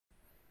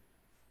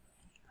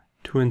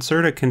To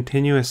insert a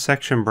continuous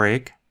section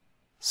break,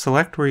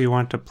 select where you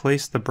want to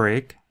place the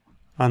break.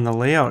 On the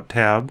Layout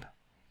tab,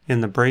 in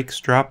the Breaks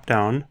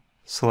drop-down,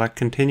 select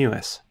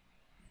Continuous.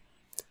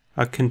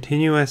 A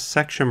continuous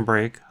section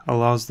break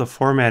allows the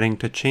formatting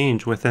to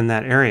change within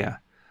that area,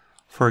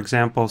 for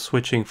example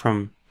switching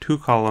from 2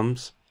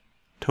 columns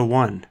to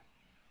 1.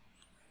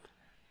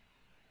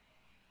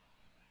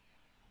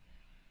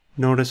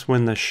 Notice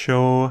when the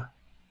Show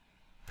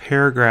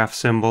Paragraph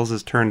symbols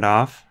is turned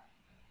off,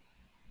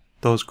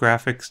 those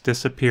graphics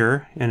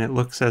disappear and it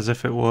looks as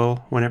if it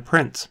will when it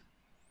prints.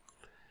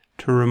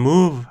 To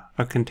remove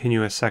a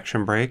continuous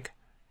section break,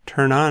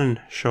 turn on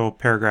Show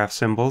Paragraph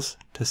symbols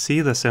to see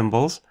the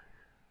symbols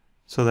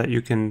so that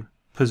you can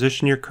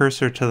position your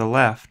cursor to the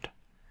left.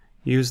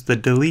 Use the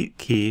Delete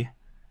key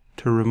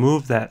to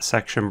remove that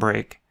section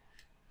break,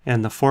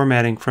 and the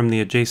formatting from the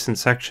adjacent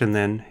section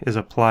then is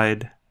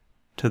applied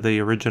to the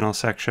original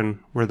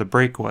section where the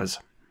break was.